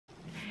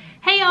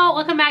y'all,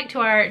 welcome back to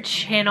our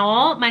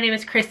channel. My name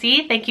is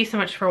Chrissy. Thank you so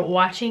much for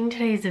watching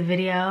today's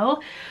video.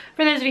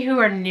 For those of you who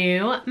are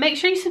new, make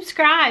sure you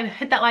subscribe.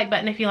 Hit that like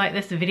button if you like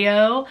this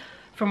video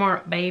for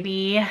more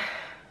baby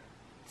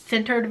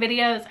centered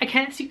videos, I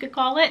guess you could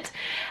call it.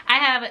 I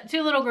have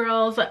two little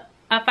girls, a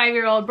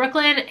 5-year-old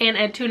Brooklyn and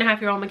a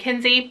 2.5-year-old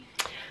Mackenzie.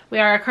 We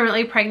are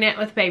currently pregnant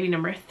with baby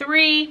number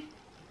 3.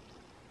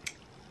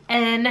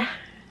 And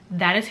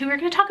that is who we're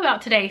going to talk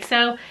about today.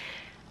 So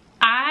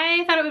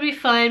I thought it would be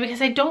fun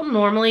because I don't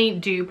normally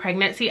do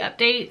pregnancy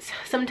updates.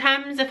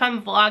 Sometimes if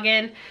I'm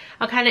vlogging,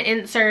 I'll kind of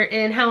insert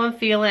in how I'm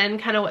feeling,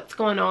 kind of what's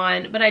going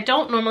on. But I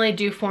don't normally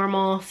do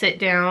formal sit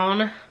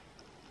down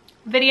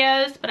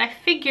videos. But I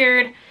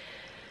figured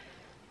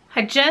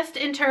I just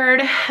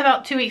entered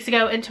about 2 weeks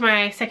ago into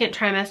my second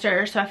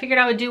trimester. So I figured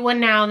I would do one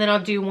now and then I'll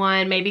do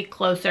one maybe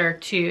closer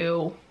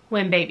to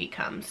when baby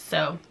comes.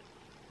 So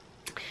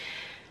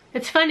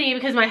it's funny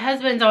because my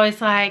husband's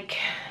always like,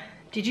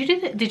 did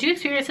you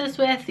experience this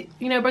with,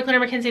 you know, Brooklyn or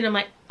Mackenzie? And I'm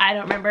like, I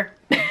don't remember.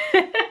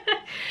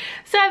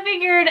 So I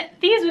figured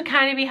these would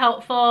kind of be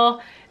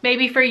helpful,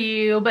 maybe for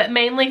you, but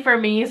mainly for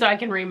me so I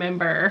can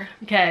remember,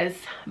 because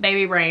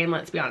baby brain,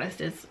 let's be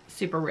honest, is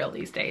super real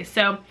these days.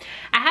 So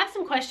I have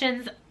some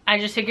questions. I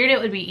just figured it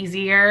would be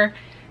easier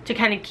to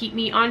kind of keep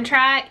me on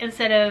track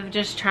instead of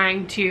just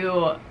trying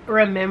to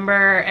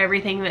remember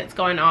everything that's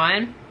going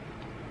on.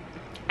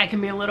 I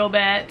can be a little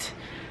bit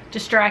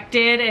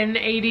distracted and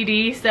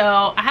ADD,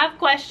 so I have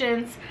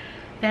questions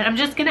that I'm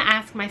just gonna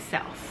ask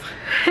myself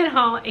and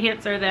I'll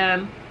answer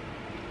them,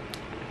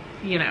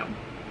 you know,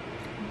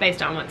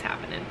 based on what's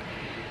happening.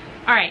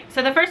 All right,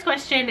 so the first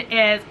question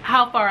is,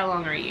 how far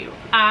along are you?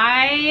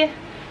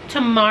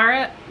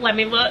 Tomorrow, let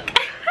me look.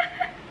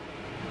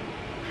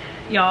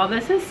 Y'all,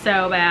 this is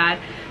so bad.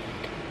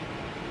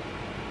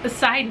 A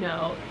side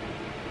note,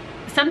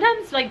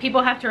 sometimes like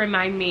people have to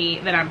remind me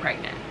that I'm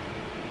pregnant.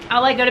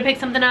 I'll like go to pick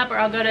something up or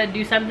I'll go to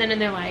do something and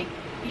they're like,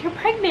 you're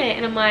pregnant.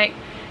 And I'm like,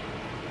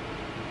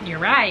 you're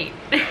right.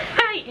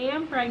 I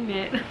am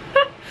pregnant.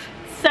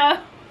 So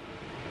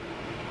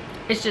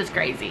it's just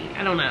crazy.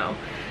 I don't know.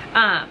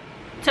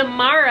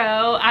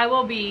 Tomorrow I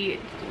will be,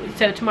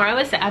 so tomorrow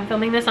is, I'm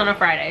filming this on a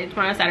Friday.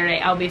 Tomorrow Saturday,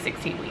 I'll be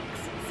 16 weeks.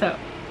 So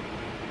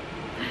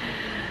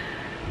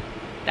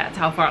that's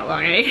how far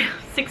along I am.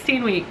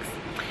 16 weeks.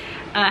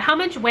 How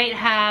much weight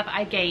have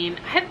I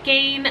gained? I have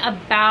gained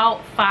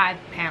about 5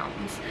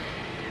 pounds,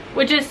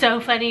 which is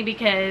so funny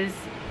because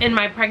in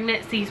my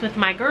pregnancies with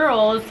my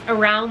girls,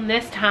 around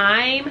this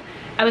time,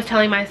 I was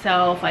telling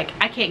myself, like,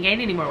 I can't gain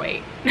any more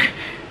weight.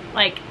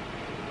 Like,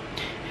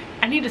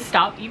 I need to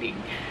stop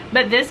eating.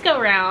 But this go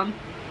around,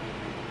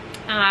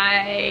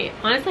 I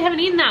honestly haven't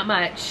eaten that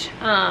much.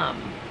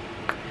 And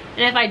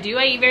if I do,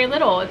 I eat very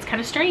little. It's kind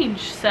of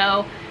strange.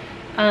 So,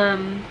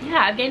 yeah,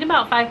 I've gained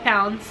about 5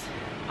 pounds.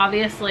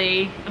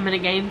 Obviously, I'm gonna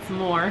gain some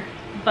more,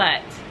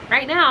 but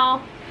right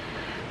now,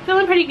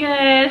 feeling pretty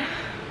good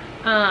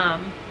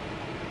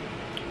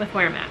with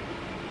where I'm at.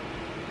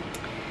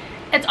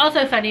 It's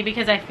also funny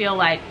because I feel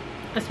like,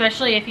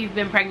 especially if you've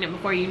been pregnant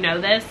before, you know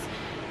this,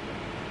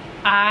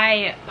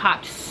 I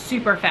popped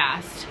super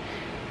fast.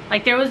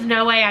 Like, there was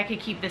no way I could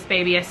keep this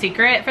baby a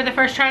secret for the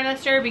first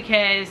trimester,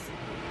 because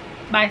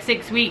by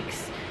 6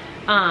 weeks,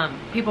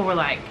 people were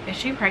like, is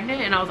she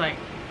pregnant? And I was like,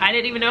 I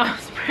didn't even know I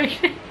was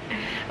pregnant.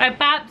 I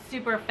popped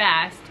super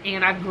fast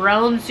and I've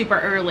grown super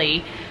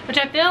early, which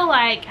I feel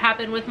like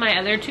happened with my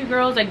other 2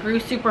 girls. I grew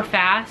super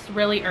fast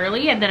really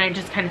early and then I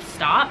just kind of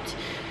stopped.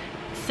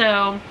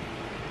 So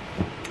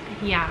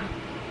yeah,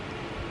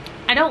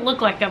 I don't look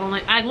like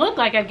I look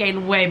like I've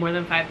gained way more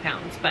than 5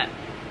 pounds, but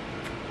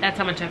that's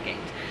how much I've gained.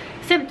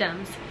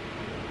 Symptoms.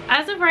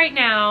 As of right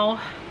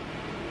now,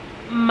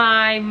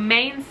 my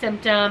main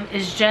symptom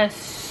is just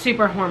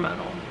super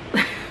hormonal.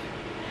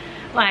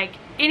 Like,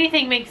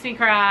 anything makes me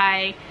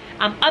cry.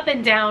 I'm up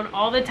and down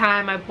all the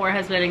time, my poor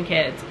husband and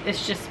kids.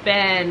 It's just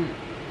been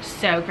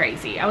so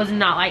crazy. I was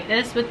not like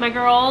this with my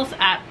girls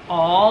at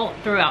all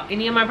throughout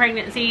any of my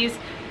pregnancies.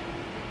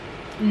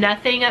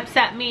 Nothing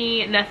upset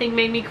me, nothing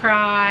made me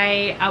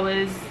cry. I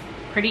was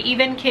pretty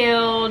even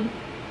keeled.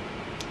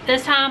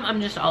 This time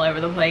I'm just all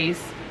over the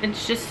place.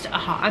 It's just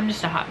I'm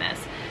just a hot mess.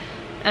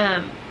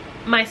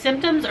 My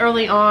symptoms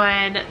early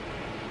on,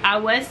 I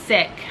was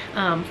sick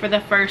for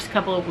the first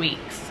couple of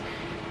weeks.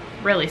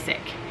 Really sick,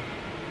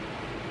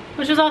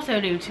 which was also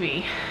new to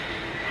me.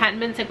 Hadn't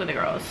been sick with the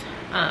girls.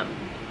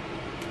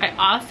 I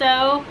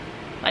also,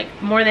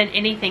 like, more than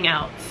anything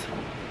else,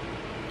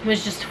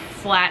 was just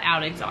flat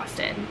out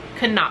exhausted.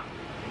 Could not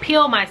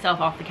peel myself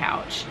off the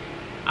couch.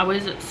 I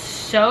was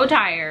so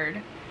tired.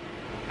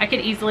 I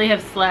could easily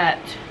have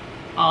slept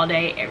all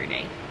day, every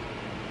day.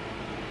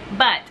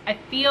 But I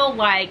feel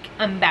like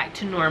I'm back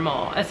to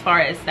normal as far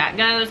as that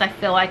goes. I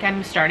feel like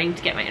I'm starting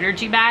to get my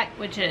energy back,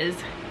 which is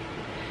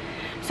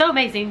so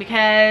amazing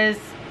because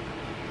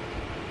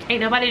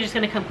ain't nobody just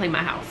gonna come clean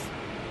my house.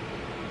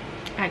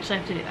 I actually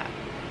have to do that.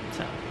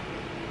 So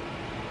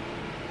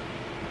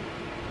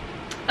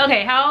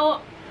okay,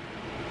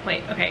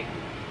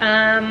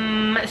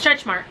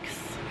 stretch marks.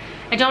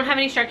 I don't have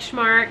any stretch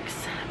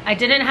marks. I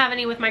didn't have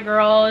any with my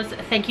girls.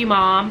 Thank you,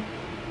 Mom.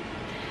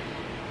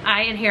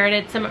 I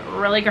inherited some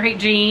really great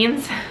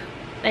genes,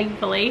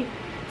 thankfully.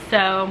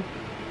 So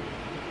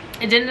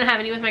I didn't have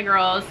any with my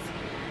girls.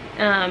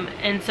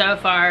 And so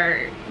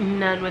far,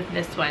 none with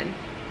this one.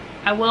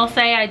 I will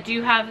say I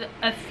do have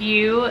a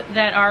few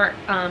that are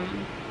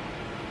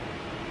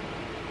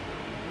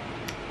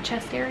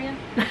chest area.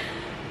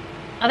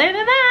 Other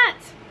than that,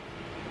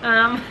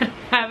 I don't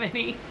have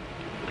any.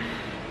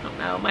 I don't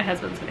know, my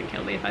husband's gonna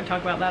kill me if I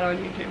talk about that on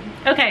YouTube.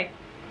 Okay,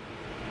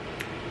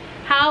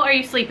 how are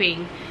you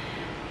sleeping?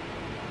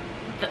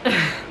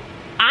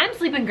 I'm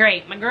sleeping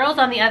great. My girls,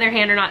 on the other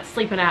hand, are not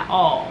sleeping at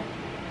all.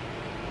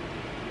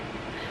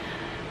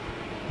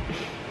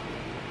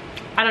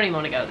 I don't even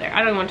want to go there. I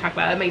don't even want to talk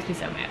about it. It makes me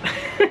so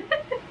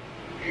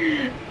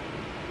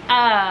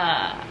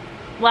mad.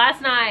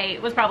 Last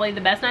night was probably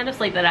the best night of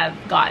sleep that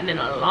I've gotten in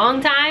a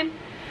long time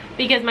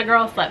because my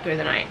girls slept through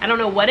the night. I don't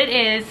know what it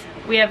is.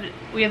 We have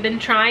been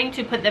trying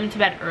to put them to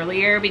bed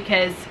earlier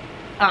because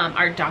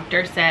our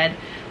doctor said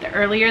the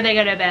earlier they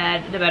go to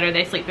bed, the better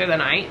they sleep through the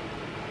night.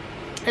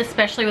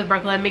 Especially with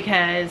Brooklyn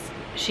because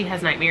she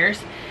has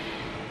nightmares.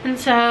 And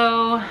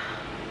so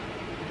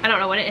I don't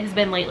know what it has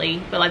been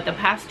lately, but like the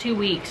past 2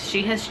 weeks,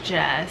 she has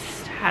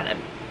just had an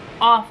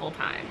awful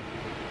time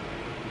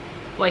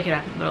waking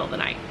up in the middle of the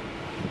night.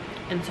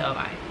 And so have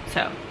I.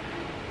 So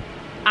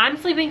I'm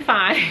sleeping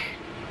fine.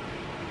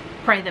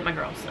 Pray that my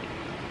girls sleep.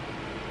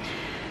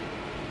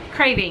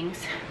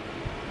 Cravings.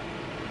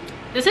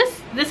 This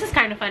is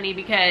kind of funny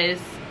because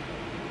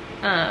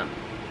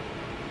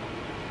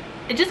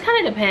it just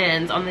kind of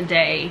depends on the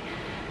day.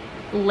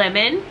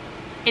 Lemon,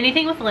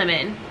 anything with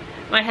lemon.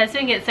 My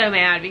husband gets so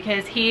mad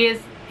because he's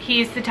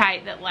the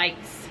type that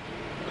likes,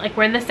 like,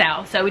 we're in the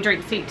South, so we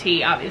drink sweet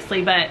tea,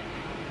 obviously, but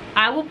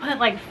I will put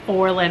like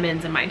 4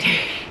 lemons in my tea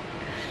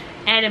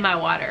and in my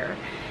water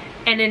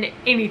and in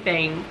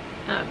anything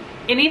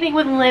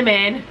with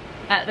lemon.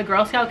 The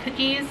Girl Scout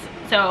cookies.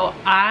 So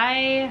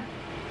I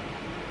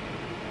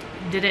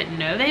didn't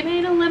know they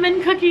made a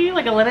lemon cookie,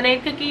 like a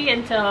lemonade cookie,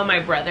 until my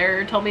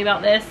brother told me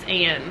about this,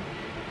 and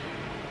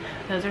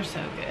those are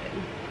so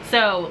good.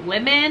 So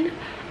lemon,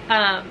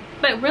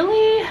 but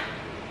really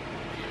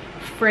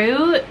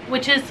fruit,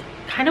 which is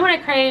kind of what I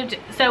craved.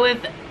 So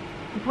with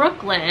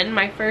Brooklyn,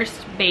 my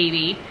first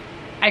baby,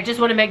 I just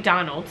wanted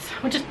McDonald's,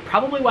 which is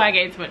probably why I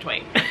gained so much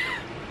weight.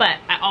 But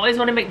I always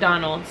wanted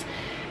McDonald's.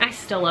 I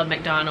still love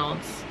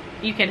McDonald's.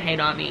 You can hate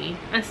on me.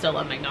 I still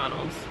love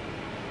McDonald's.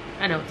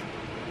 I know it's,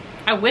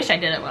 I wish I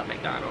didn't love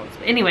McDonald's.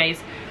 But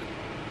anyways,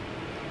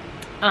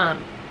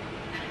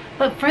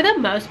 but for the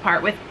most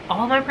part, with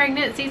all my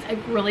pregnancies, I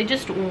really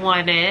just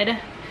wanted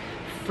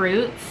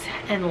fruits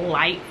and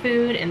light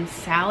food and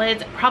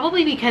salads,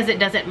 probably because it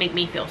doesn't make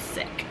me feel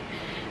sick.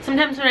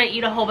 Sometimes when I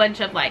eat a whole bunch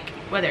of, like,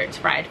 whether it's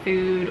fried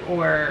food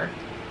or,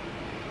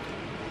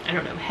 I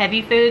don't know,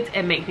 heavy foods,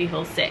 it makes me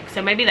feel sick.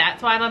 So maybe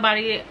that's why my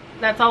body,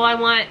 that's all I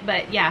want.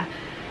 But yeah,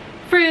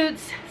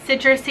 fruits,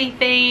 citrusy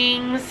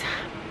things.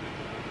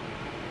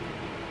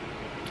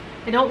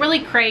 I don't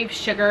really crave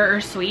sugar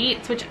or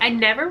sweets, which I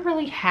never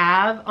really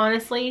have,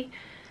 honestly.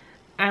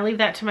 I leave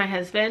that to my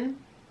husband.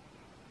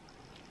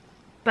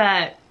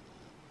 But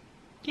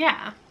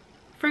yeah,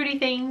 fruity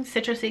things,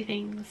 citrusy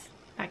things,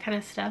 that kind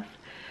of stuff.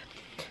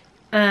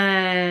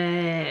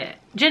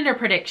 Gender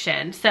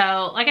prediction.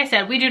 So like I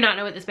said, we do not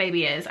know what this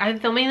baby is. I'm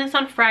filming this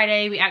on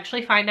Friday. We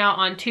actually find out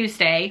on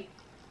Tuesday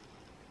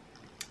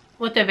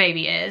what the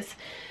baby is.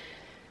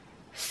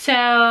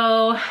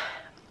 So,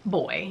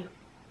 boy.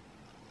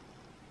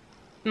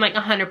 I'm like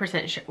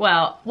 100% sure.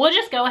 Well, we'll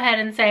just go ahead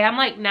and say I'm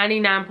like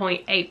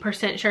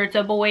 99.8% sure it's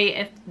a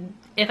boy.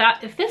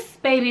 If this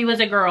baby was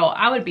a girl,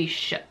 I would be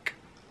shook.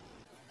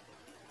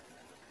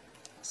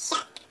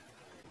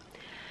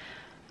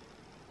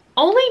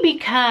 Only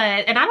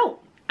because, and I'm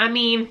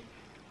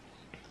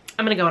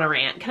gonna go on a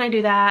rant. Can I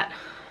do that?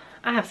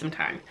 I have some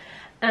time.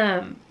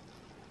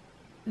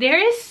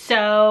 There is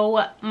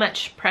so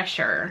much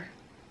pressure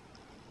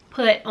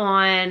put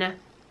on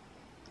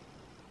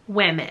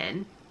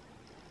women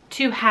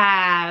to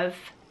have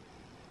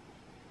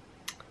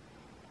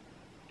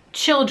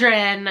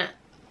children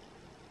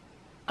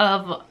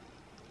of,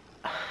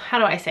 how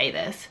do I say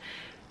this?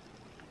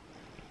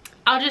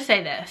 I'll just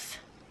say this.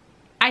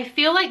 I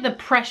feel like the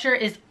pressure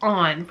is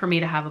on for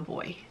me to have a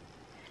boy.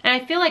 And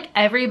I feel like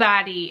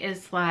everybody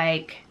is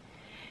like,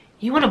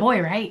 you want a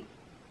boy, right?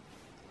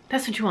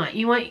 That's what you want.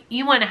 You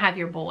want to have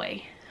your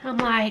boy. I'm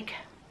like,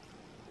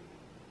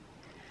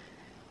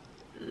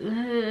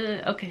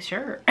 okay,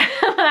 sure.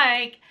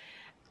 Like,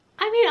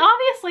 I mean,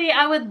 obviously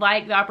I would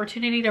like the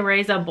opportunity to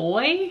raise a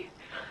boy,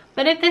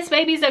 but if this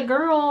baby's a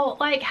girl,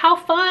 like, how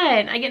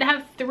fun. I get to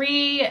have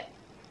 3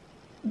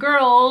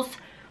 girls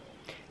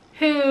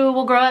who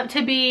will grow up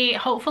to be,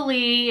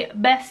 hopefully,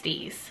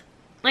 besties.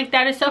 Like,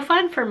 that is so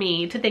fun for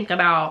me to think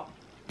about.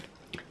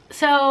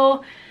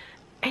 So,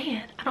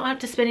 and I don't have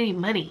to spend any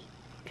money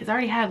because I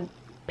already have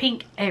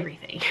pink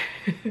everything.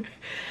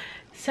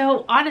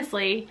 So,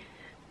 honestly,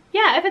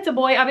 yeah, if it's a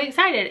boy, I'll be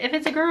excited. If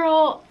it's a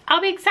girl,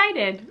 I'll be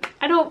excited.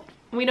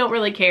 We don't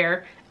really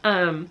care.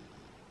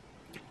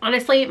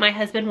 Honestly, my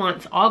husband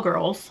wants all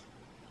girls.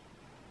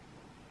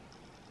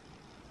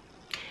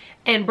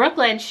 And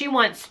Brooklyn, she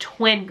wants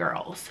twin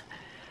girls.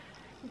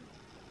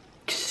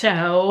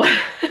 So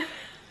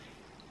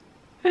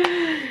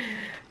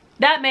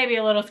that may be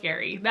a little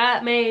scary.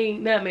 That may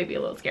be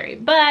a little scary.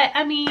 But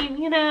I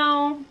mean, you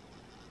know,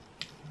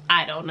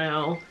 I don't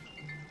know.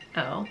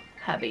 Oh,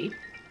 hubby.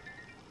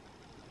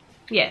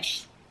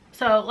 Yes.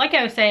 So like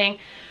I was saying,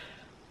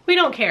 we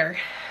don't care.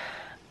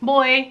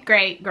 Boy,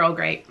 great. Girl,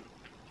 great.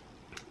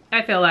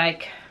 I feel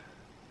like,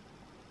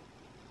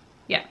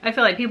 yeah, I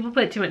feel like people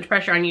put too much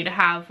pressure on you to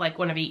have like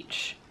one of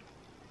each.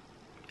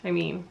 I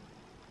mean,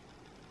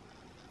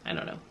 I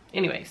don't know.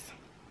 Anyways,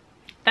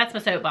 that's my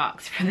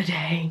soapbox for the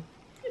day.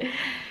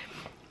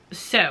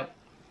 So,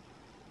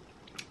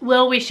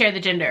 will we share the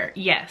gender?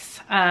 Yes.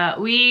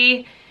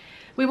 We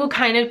will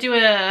kind of do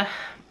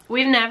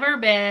we've never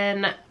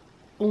been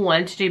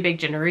one to do big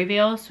gender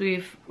reveals.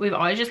 We've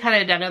always just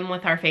kind of done them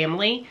with our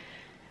family.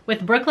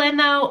 With Brooklyn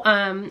though,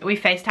 we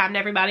FaceTimed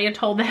everybody and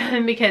told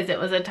them because it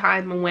was a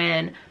time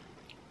when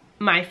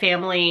my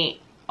family,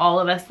 all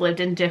of us lived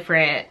in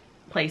different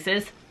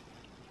places.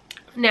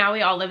 Now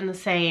we all live in the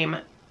same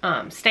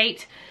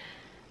state,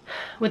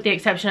 with the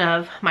exception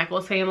of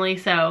Michael's family.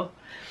 So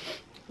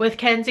with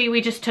Kenzie,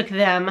 we just took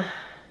them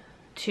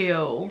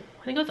to,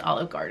 I think it was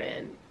Olive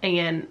Garden,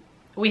 and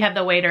we had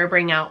the waiter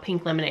bring out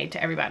pink lemonade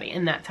to everybody,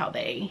 and that's how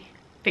they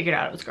figured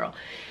out it was a girl.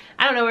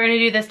 I don't know what we're gonna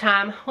do this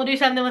time. We'll do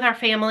something with our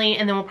family,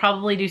 and then we'll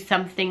probably do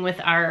something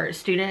with our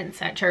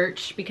students at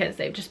church because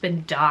they've just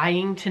been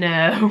dying to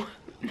know.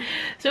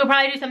 So we'll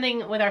probably do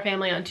something with our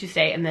family on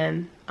Tuesday, and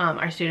then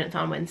our students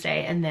on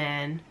Wednesday, and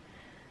then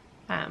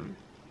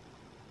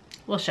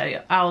we'll show you.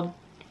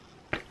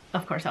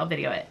 Of course, I'll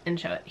video it and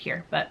show it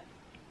here. But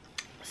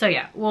so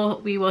yeah,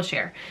 we will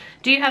share.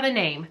 Do you have a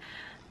name?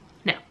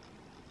 No.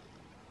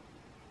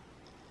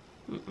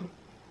 Mm-mm.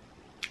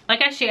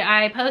 Like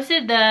I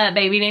posted the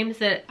baby names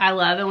that I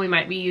love and we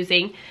might be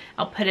using.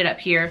 I'll put it up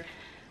here.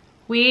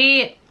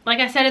 Like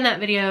I said in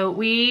that video,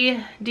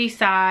 we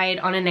decide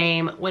on a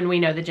name when we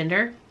know the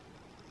gender.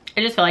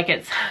 I just feel like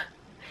it's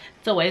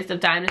a waste of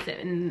time to sit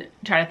and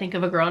try to think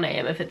of a girl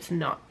name if it's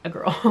not a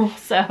girl.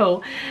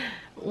 So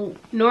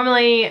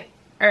normally,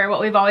 or what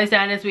we've always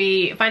done is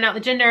we find out the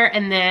gender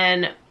and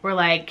then we're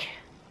like,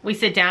 we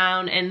sit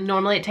down and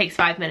normally it takes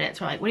 5 minutes.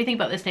 We're like, what do you think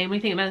about this name? What do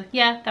you think about it?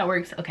 Yeah, that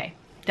works. Okay,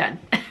 done.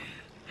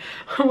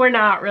 We're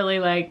not really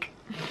like,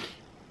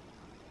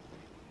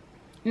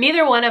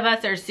 neither one of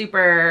us are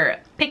super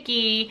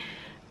picky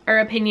or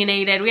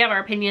opinionated. We have our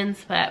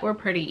opinions, but we're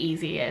pretty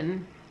easy,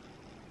 and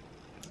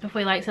if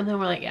we like something,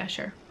 we're like, yeah,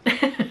 sure.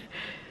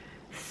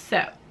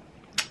 So,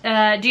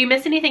 do you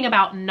miss anything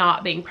about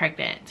not being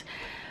pregnant?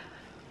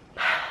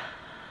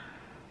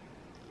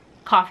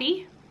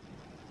 Coffee.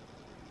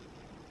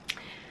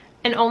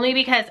 And only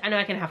because I know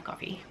I can have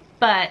coffee,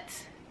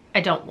 but I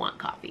don't want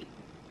coffee,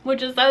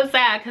 which is so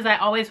sad because I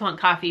always want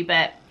coffee.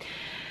 But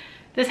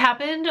this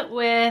happened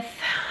with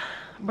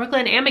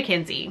Brooklyn and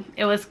Mackenzie.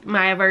 It was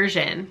my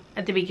aversion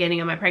at the beginning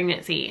of my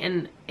pregnancy,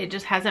 and it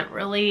just hasn't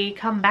really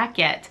come back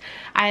yet.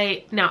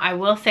 Now I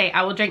will say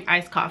I will drink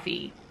iced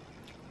coffee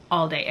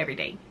all day, every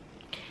day.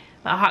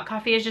 But hot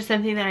coffee is just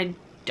something that I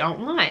don't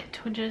want,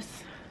 which is,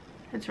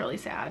 it's really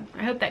sad.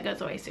 I hope that goes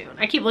away soon.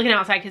 I keep looking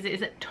outside because it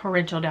is a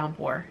torrential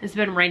downpour. It's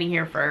been raining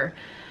here for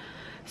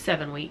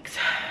 7 weeks.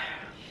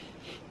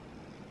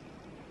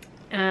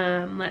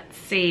 Let's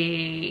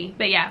see.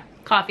 But yeah,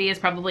 coffee is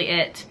probably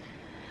it.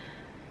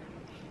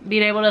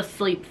 Being able to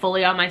sleep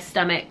fully on my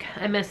stomach.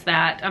 I miss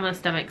that. I'm a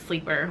stomach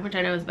sleeper, which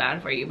I know is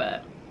bad for you,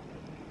 but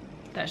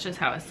that's just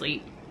how I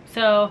sleep.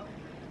 So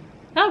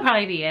that'll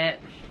probably be it.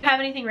 Have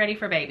anything ready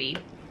for baby?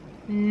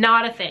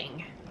 Not a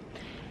thing.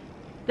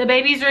 The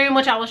baby's room,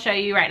 which I will show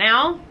you right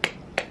now,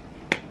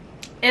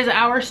 is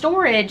our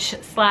storage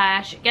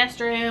slash guest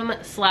room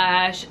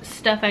slash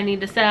stuff I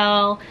need to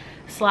sell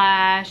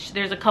slash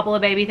there's a couple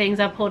of baby things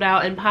I pulled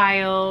out in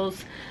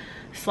piles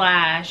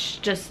slash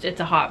just, it's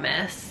a hot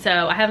mess. So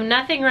I have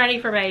nothing ready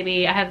for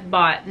baby. I have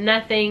bought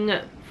nothing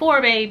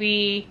for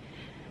baby.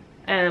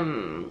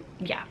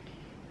 Yeah,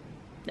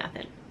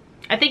 nothing.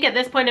 I think at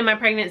this point in my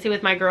pregnancy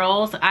with my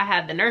girls, I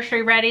had the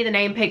nursery ready, the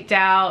name picked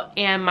out,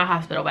 and my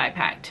hospital bag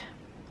packed.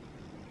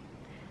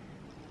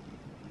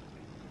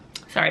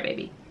 Sorry,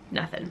 baby.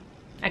 Nothing.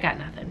 I got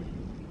nothing.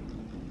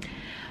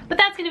 But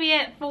that's going to be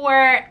it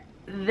for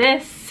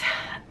this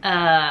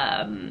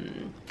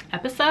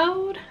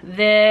episode,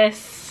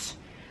 this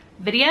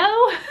video.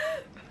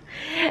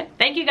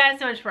 Thank you guys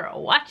so much for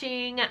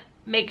watching.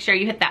 Make sure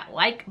you hit that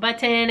like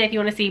button if you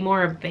want to see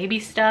more baby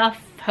stuff.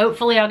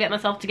 Hopefully I'll get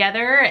myself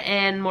together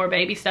and more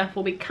baby stuff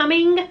will be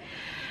coming.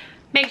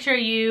 Make sure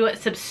you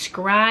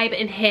subscribe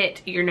and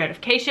hit your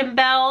notification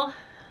bell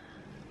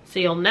so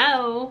you'll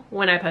know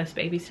when I post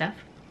baby stuff.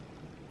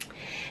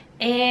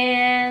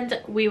 And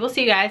we will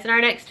see you guys in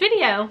our next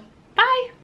video. Bye!